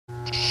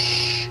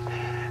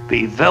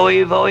Be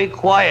very, very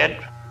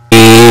quiet.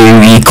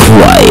 Very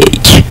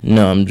quiet.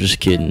 No, I'm just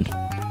kidding.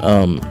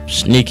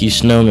 Sneaky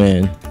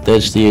snowman.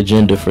 That's the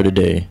agenda for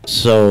today.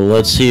 So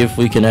let's see if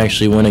we can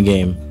actually win a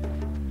game.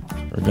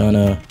 We're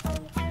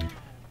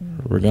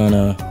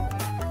gonna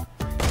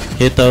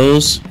hit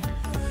those.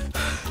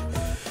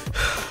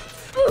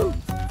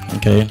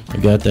 Okay, I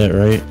got that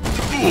right.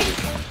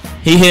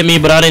 He hit me,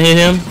 but I didn't hit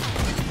him.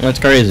 That's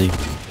crazy.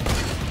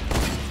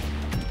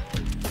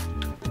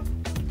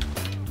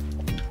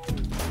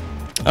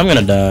 I'm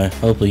gonna die.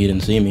 Hopefully he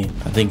didn't see me.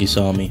 I think he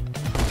saw me.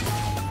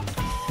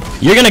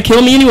 You're gonna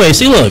kill me anyway.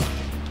 See, look.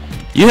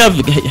 You have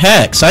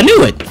hacks. I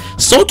knew it.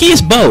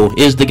 Soki's Bow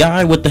is the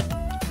guy with the...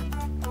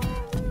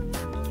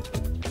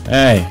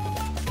 Hey.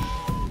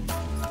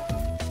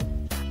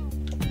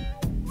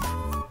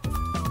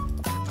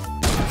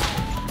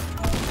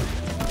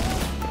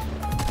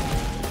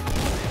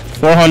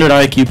 .400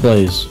 IQ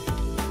plays.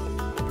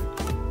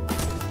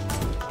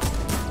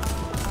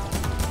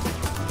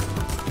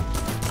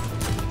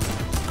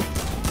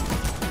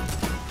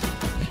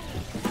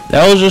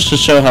 That was just to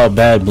show how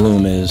bad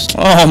Bloom is.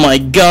 Oh my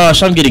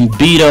gosh, I'm getting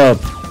beat up.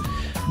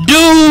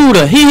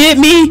 Dude, he hit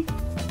me.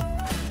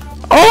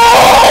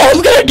 Oh,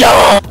 I'm gonna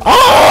die.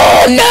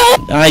 Oh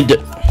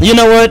no. You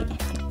know what?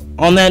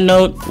 On that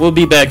note, we'll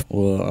be back.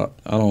 Well,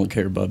 I don't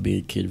care about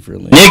being kid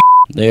friendly.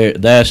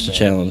 That's the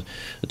challenge.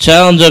 The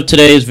challenge of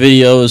today's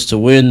video is to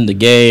win the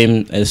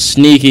game as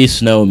Sneaky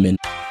Snowman.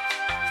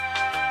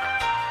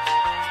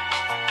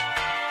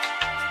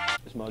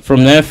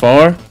 From that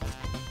far?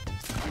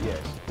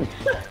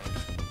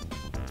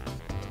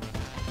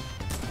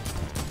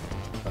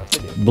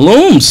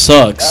 Bloom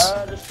sucks.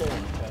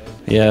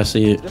 Yeah, I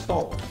see it.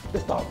 Oh,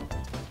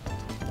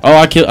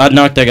 I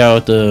knocked that guy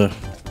with the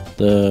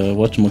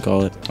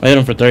whatchamacallit. I hit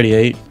him for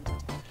 38.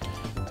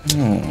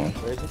 Oh.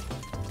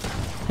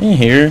 In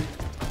here.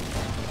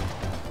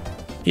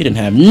 He didn't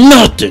have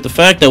nothing. The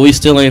fact that we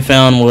still ain't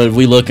found what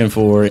we looking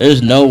for,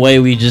 there's no way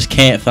we just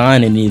can't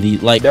find any of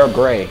these. Like, they're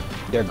gray.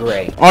 They're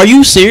gray. Are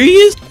you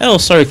serious? El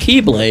Sir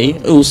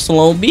Keyblade. Ooh,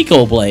 Slow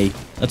Biko Blade.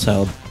 That's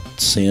how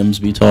Sims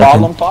be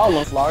talking.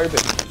 Follow, Florida.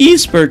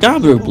 Eastburg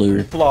Gobbler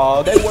Blue.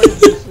 Flaw. They were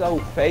just so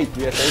fake.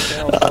 Yet they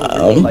sound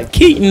so real. Like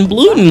Keaton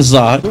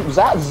Blutenzot.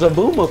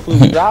 Zabooma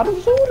food.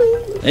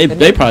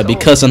 They probably be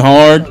cussing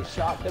hard.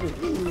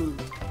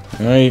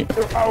 Right.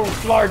 Oh,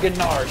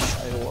 Flargenarsh.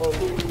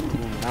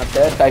 Not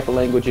that type of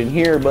language in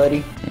here,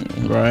 buddy.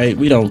 Right.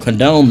 We don't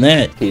condone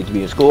that. Kids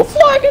be in school.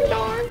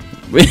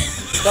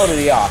 Flargenarsh. Go to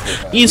the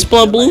office. He's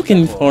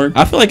looking for.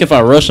 I feel like if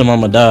I rush him,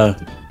 I'ma die.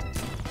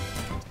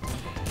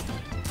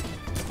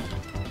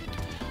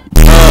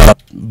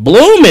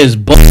 Bloom is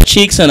butt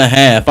cheeks and a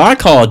half. I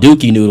call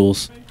Dookie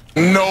Noodles.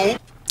 No.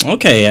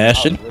 Okay,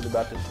 Ashton. I was really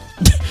about to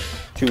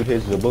shoot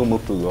his Zabooma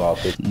food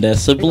off.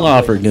 That's a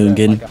bluffer,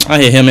 Gungan. I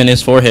hit him in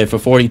his forehead for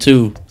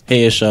 42.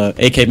 Headshot.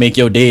 AK make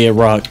your dead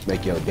rock.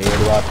 Make your dead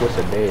rock? What's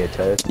a dead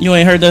test? You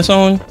ain't heard that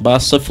song? By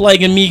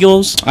Flagging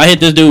Migos. I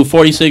hit this dude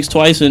 46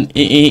 twice and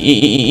Bro,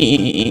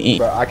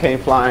 I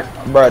can't fly.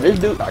 Bro, this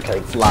dude, I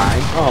can't fly.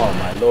 Oh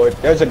my lord.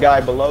 There's a guy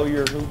below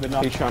you moving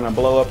up. He's trying to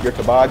blow up your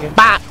toboggan.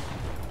 Bop.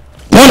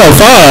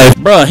 105.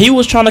 Bruh, he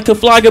was trying to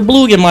kaflaga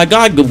blue in my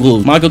Gaga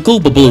Blue. My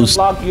Gakuba Blues.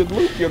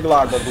 Your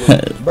Gaga Blue.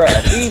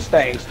 Bruh, these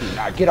things do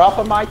not get off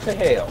of my to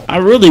hell. I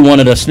really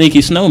wanted a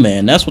Sneaky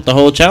Snowman. That's what the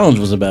whole challenge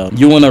was about.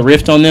 You want to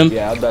rift on them?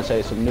 Yeah, I was about to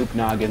say some nuke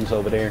noggins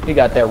over there. He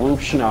got that roof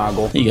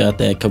schnoggle. He got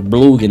that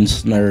kablugan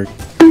snurk.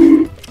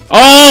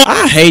 Oh,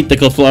 I hate the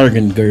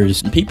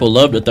Kaflargangers. People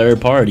love the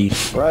third party.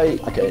 Right?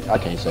 I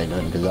can't say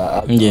nothing because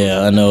I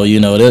yeah, I know. You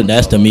know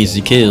that's the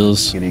easy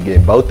kills. Can you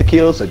get both the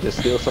kills or just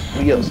steal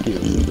somebody else's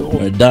kills?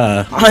 Or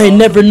die. I ain't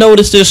never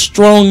noticed this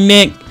strong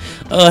neck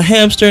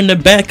hamster in the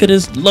back of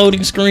this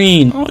loading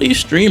screen. All these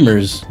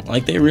streamers,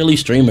 like they really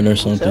streaming or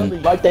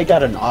something. Like they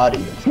got an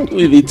audience.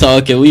 We be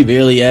talking. We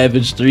barely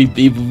average 3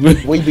 people.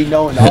 We be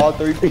knowing all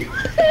 3 people.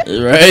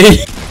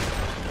 Right.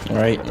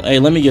 Right. Hey,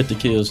 let me get the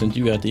kill since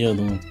you got the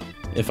other one.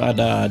 If I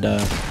die, I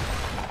die.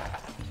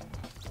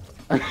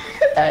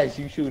 As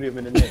you shoot him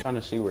in the neck. Trying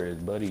to see where his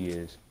buddy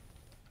is.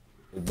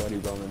 His buddy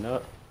rolling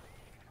up.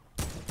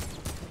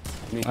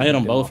 I hit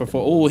them both for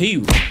 4. Oh, he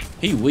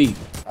weak.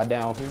 I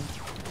down him.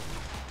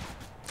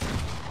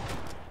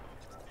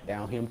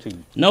 Down him too.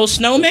 No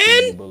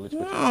snowman?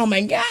 Oh my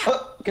god.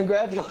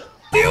 Congratulations.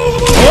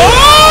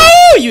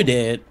 Oh, you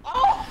dead.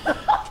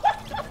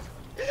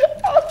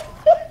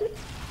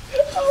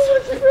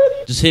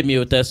 Just hit me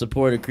with that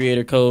supporter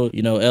creator code.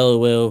 You know,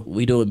 LOL.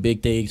 We doing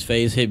big things.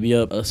 Phase hit me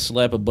up.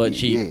 Slap a butt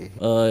cheek.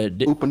 Yeah.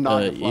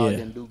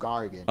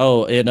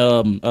 Oh,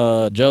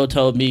 and Joe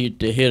told me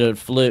to hit a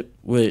flip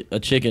with a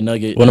chicken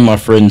nugget. One of my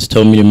friends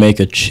told me to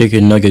make a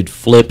chicken nugget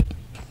flip.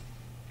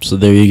 So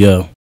there you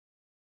go.